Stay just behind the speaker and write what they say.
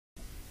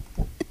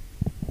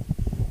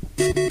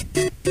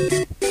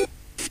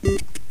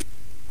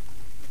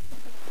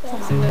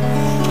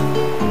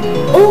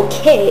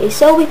Okay,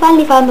 so we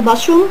finally found the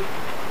mushroom,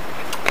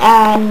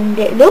 and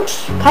it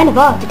looks kind of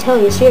odd, to tell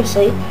you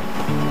seriously.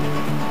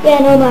 Yeah,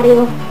 no,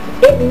 Mario,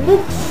 it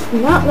looks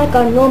not like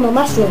our normal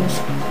mushrooms.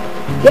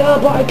 Yeah,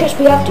 but I guess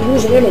we have to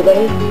use it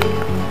anyway.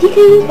 DK,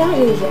 you can't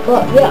use it,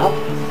 but yeah,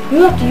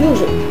 you have to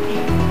use it.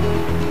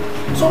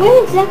 So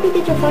where exactly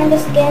did you find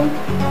this again?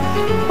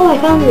 Oh, I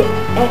found it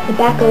at the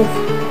back of,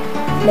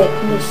 like,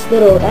 this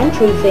little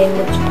entry thing.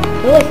 It's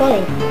really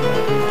funny.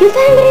 You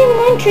found it in an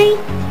entry?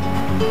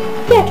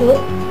 Yeah, to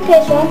it.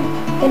 Okay, so I'm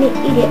gonna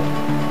eat it.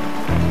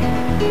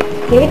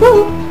 Here we go.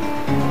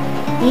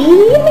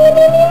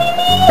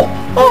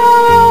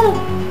 Ah!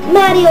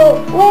 Mario,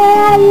 where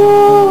are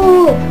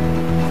you?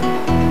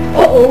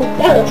 Uh-oh,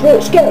 that looks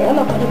really scary. I'm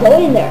not gonna go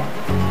in there.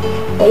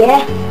 Oh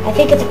yeah? I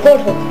think it's a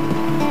portal.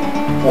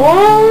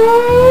 Ah!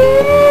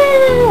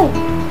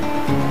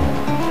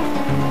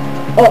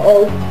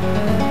 Uh-oh.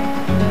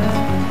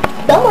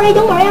 Don't worry,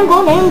 I'm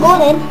going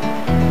in.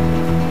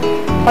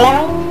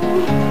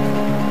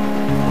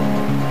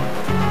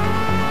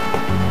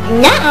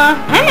 Nuh-uh,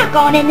 I'm not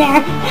going in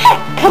there.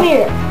 Come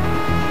here.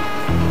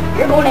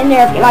 You're going in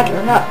there if you like it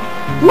or not.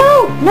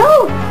 No!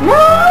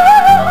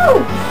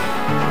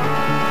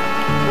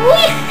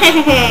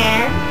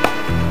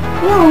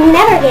 You'll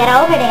never get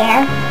over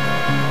there.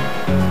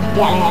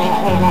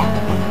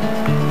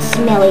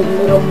 Smelly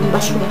little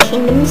mushroom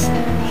kingdoms.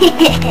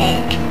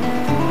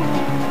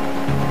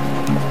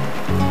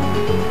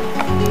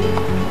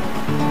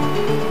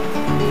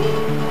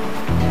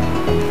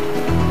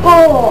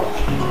 Oh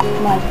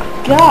my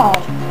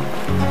god.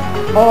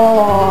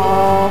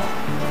 Oh.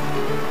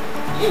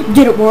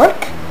 Did it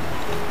work?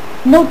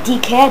 No,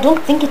 DK, I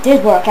don't think it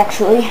did work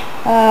actually.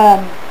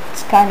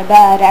 It's kinda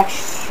bad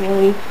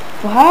actually.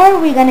 So how are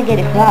we gonna get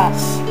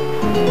across?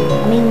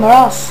 I mean, we're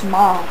all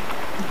small.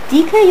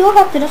 DK, you'll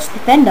have to just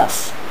defend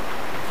us.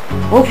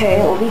 Okay,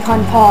 it'll be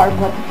kinda hard,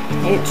 but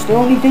it's the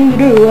only thing to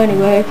do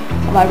anyway.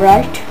 Am I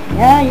right?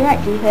 Yeah, you're right,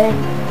 DK.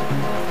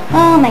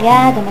 Oh my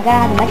god, oh my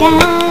god, oh my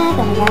god,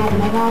 oh my god, oh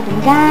my god, oh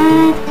my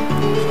god.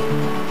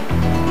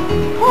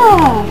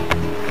 Ah.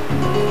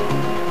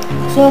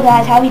 So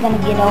guys, how are we gonna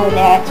get over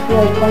there? It's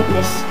really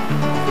pointless.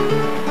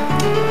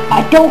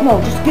 I don't know,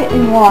 just get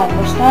in line.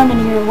 We're standing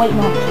here waiting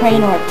on a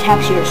train or a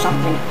taxi or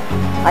something.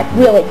 I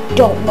really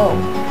don't know.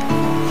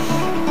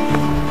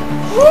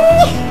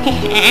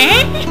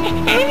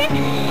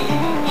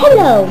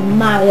 Hello,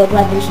 Mario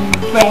brothers and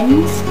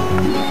friends.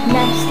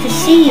 Nice to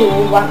see you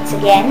once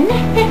again.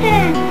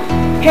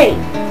 Hey,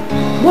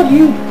 what are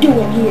you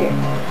doing here?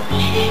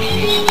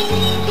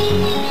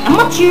 And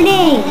what's your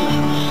name?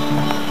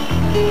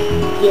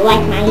 You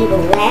like my evil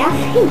laugh?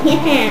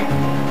 Yeah.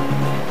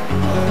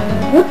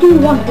 What do you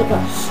want with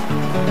us?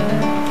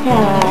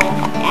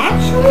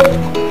 Actually,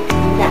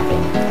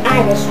 nothing.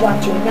 I just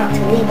want you not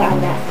to leave out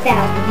that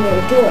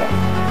 1,000-year door.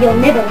 You'll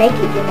never make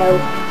it, you know.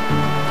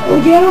 Oh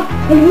yeah?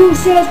 And who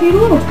says we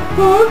won't?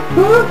 Huh?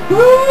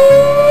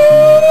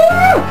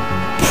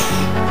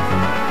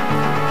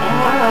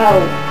 Ow!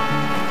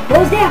 What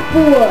was that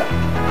for?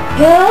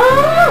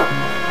 Huh?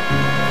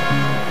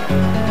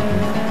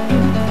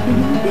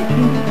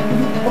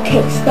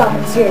 Okay, stop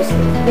it,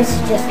 seriously. This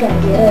is just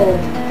gonna get old.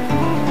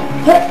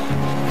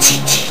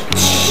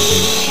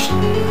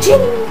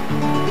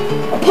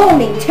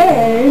 Opponent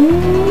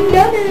 10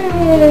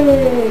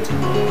 damage!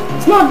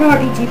 It's not an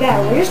RPG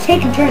battle, we're just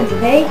taking turns,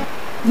 okay?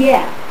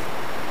 Yeah.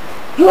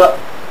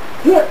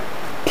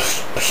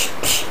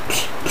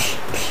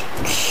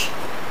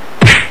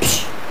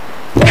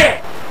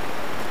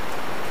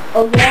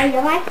 Oh yeah, you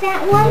like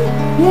that one?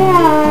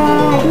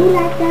 Yeah, I do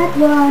like that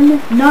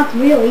one. Not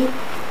really.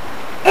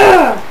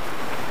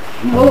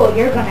 Oh,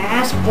 you're gonna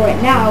ask for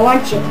it now,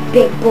 aren't you,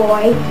 big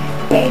boy?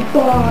 Big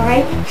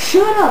boy!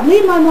 Shut up!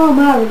 Leave my mom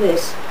out of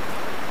this!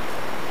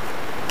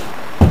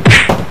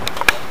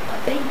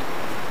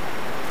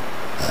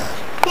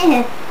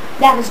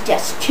 That was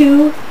just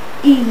too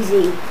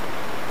easy.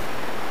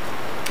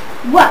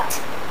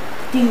 What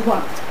do you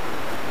want?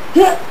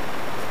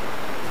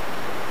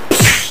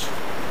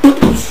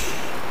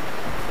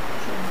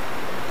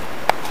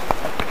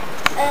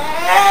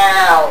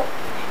 Ow!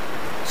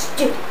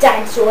 Stupid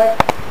dinosaur.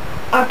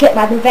 I'll get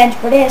my revenge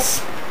for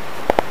this.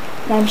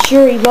 I'm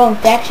sure he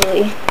won't,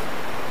 actually.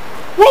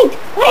 Wait!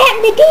 What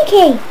happened to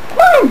DK? Come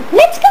on!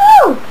 Let's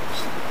go!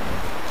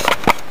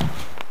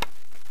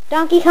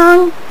 Donkey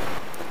Kong,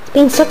 it's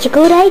been such a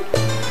good day.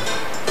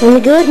 And a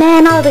good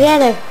man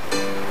altogether.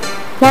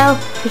 Now,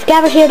 we've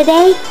gathered here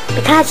today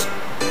because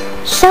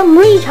some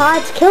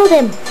retards killed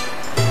him.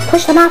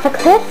 Pushed him off a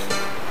cliff.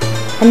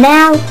 And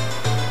now,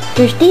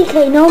 there's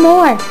DK no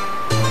more.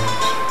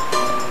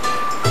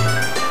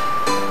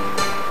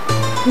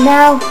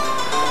 Now,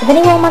 if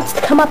anyone wants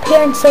to come up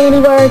here and say any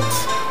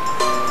words,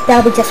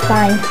 that'll be just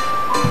fine.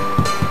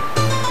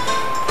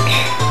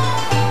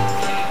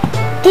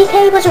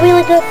 DK was a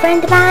really good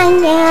friend of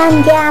mine,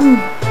 and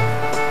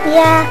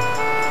yeah,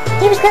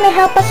 he was gonna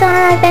help us on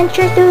our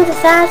adventure through the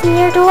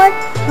 1,000-year door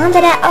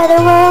onto that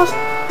other world.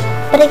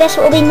 But I guess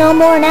it will be no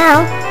more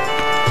now.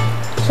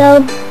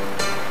 So,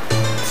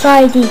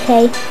 sorry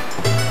DK.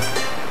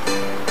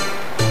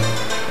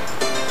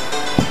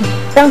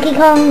 Donkey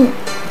Kong,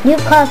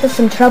 you've caused us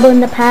some trouble in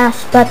the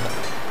past, but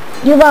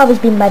you've always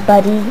been my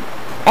buddy,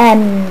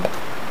 and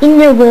in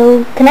your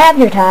will, can I have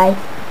your tie?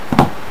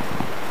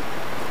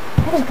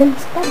 That was good.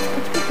 That was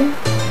good.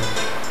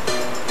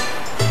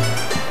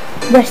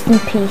 Rest in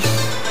peace,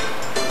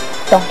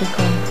 Donkey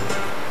Kong.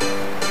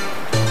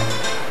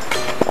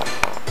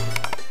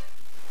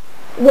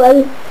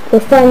 Well, we're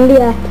finally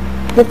at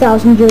the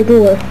 1,000-year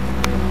door.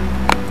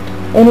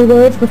 Any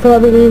words before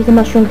we leave the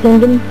Mushroom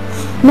Kingdom?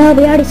 No,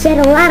 we already said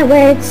a lot of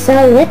words,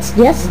 so let's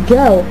just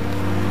go.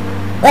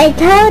 Like,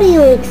 how do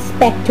you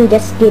expect to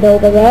just get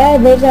over there?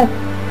 There's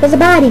a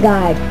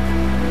bodyguard.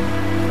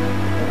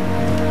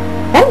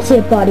 I don't see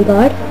a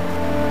bodyguard.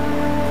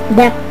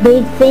 That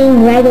big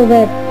thing right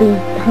over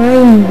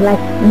behind, like,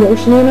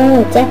 Yoshi and all,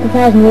 it's at the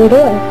 1,000-year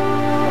door.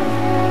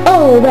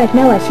 Oh, right,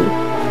 now I see.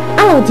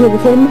 I'll deal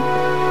with him.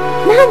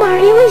 Now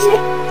Mario is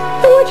like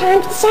 4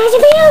 times the size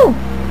of you!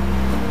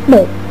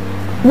 No,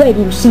 where do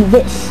you see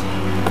this?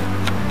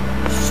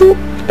 Super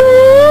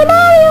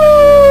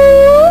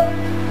Mario!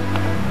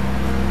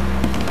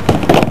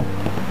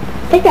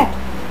 Take that.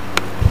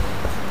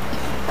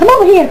 Come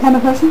over here,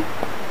 camera person.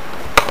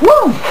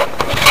 Whoa!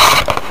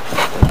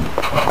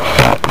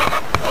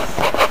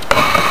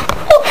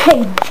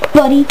 Okay,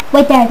 buddy.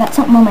 Wait there, I got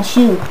something on my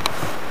shoe.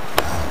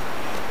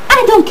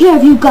 I don't care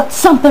if you got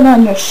something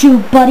on your shoe,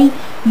 buddy.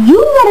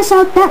 You let us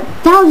out that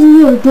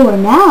 1,000-year door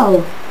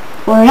now,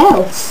 or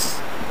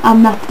else I'll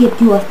not give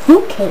you a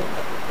fruitcake.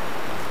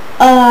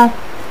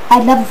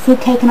 I'd love a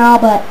fruitcake and all,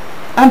 but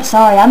I'm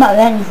sorry, I'm not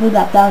letting you through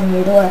that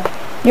 1,000-year door.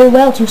 You're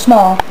well too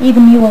small,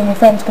 even you and your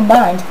friends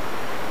combined.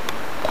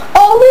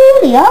 Oh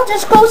really? I'll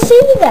just go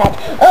see that.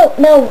 Oh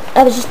no,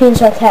 I was just being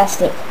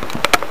sarcastic.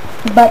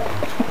 But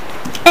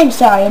I'm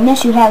sorry,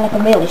 unless you have like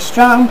a really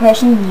strong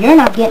person, you're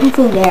not getting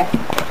through there.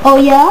 Oh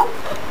yeah?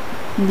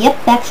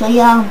 Yep, actually,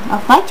 I'll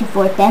fight you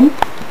for it then.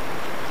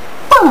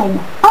 Fine,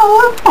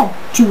 I'll fight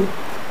you.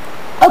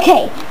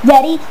 Okay,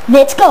 ready?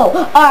 Let's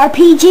go.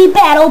 RPG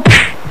battle.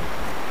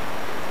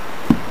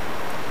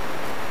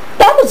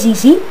 That was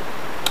easy.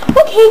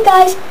 Okay,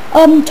 guys,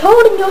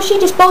 Toad and Yoshi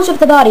dispose of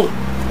the body.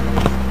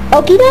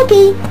 Okie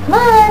dokie. Come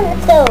on,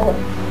 let's go.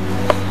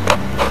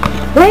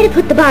 Where to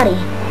put the body?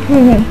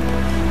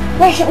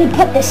 Where should we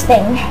put this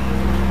thing?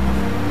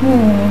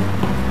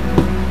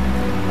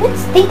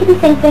 Let's think.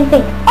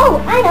 Oh,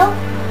 I know.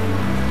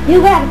 You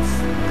grab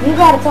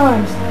its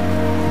arms.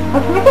 Oh,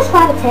 can I just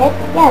grab its head?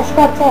 Yeah, just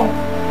grab its head.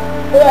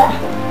 Ugh.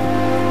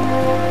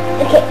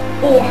 Okay,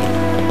 yeah.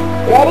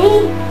 Ready?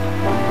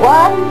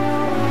 1,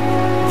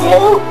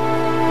 2,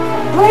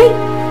 3.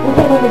 We'll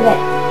put him under there.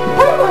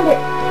 Put him under.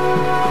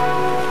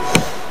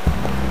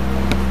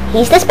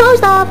 He's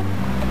disposed of.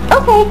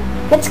 Okay,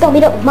 let's go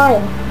meet up with Mario.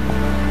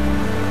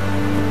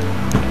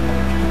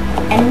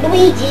 And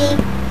Luigi.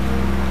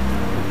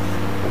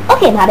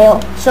 Okay, Mario,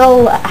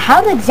 so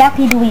how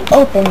exactly do we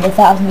open the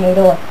 1,000-year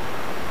door?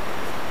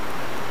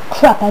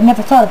 Crap, I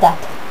never thought of that.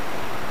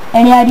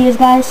 Any ideas,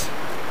 guys?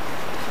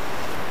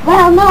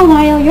 Well, no,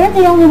 Mario, you're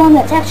the only one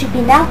that's actually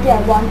been out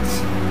there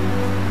once.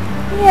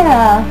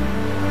 Yeah.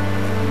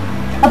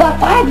 About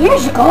 5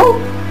 years ago?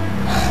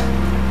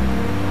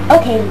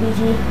 Okay,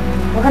 Luigi,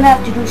 we're gonna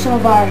have to do some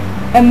of our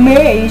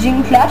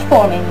amazing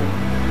platforming.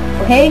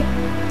 Okay?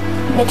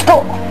 Let's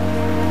go.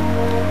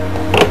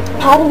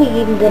 How do we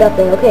even get up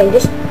there? Okay,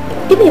 just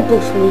give me a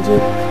boost, Luigi.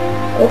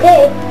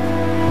 Okay.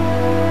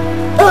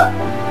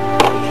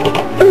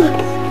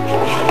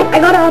 I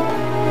got up.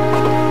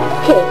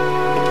 Okay,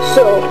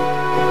 so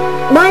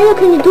Mario,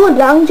 can you do a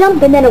long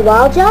jump and then a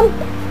wall jump?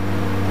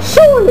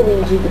 Sure,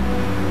 Luigi.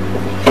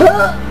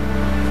 No.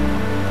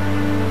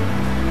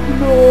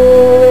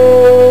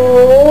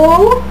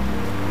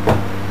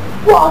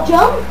 Wall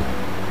jump.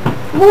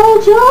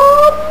 Wall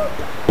jump.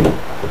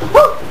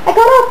 Oh, I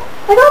got up.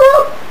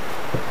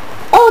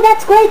 Oh,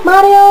 that's great,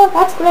 Mario.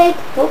 That's great.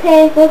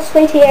 Okay, go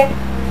straight here.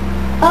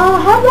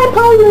 How do I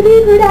pull your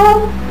lever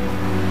down?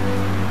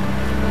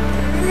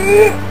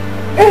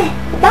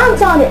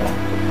 Bounce on it.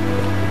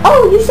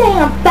 Oh, you're saying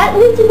I'm fat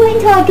Luigi? Wait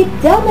until I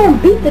get down there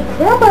and beat the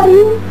crap out of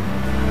you.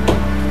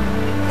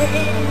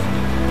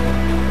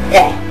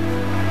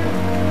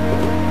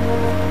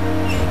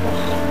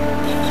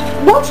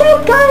 Watch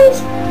out,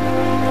 guys.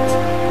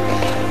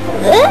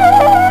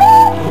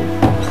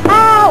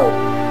 Ow.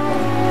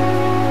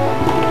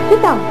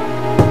 Get down.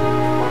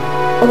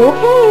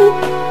 Okay.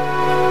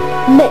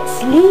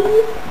 Let's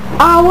leave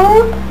our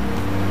world.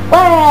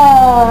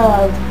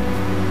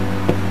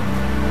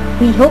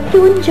 We hope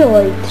you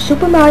enjoyed the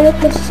Super Mario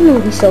Plus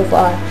movie so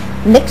far.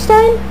 Next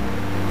time,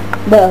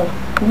 well,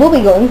 we'll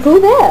be going through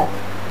there.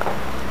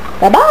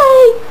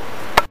 Bye-bye.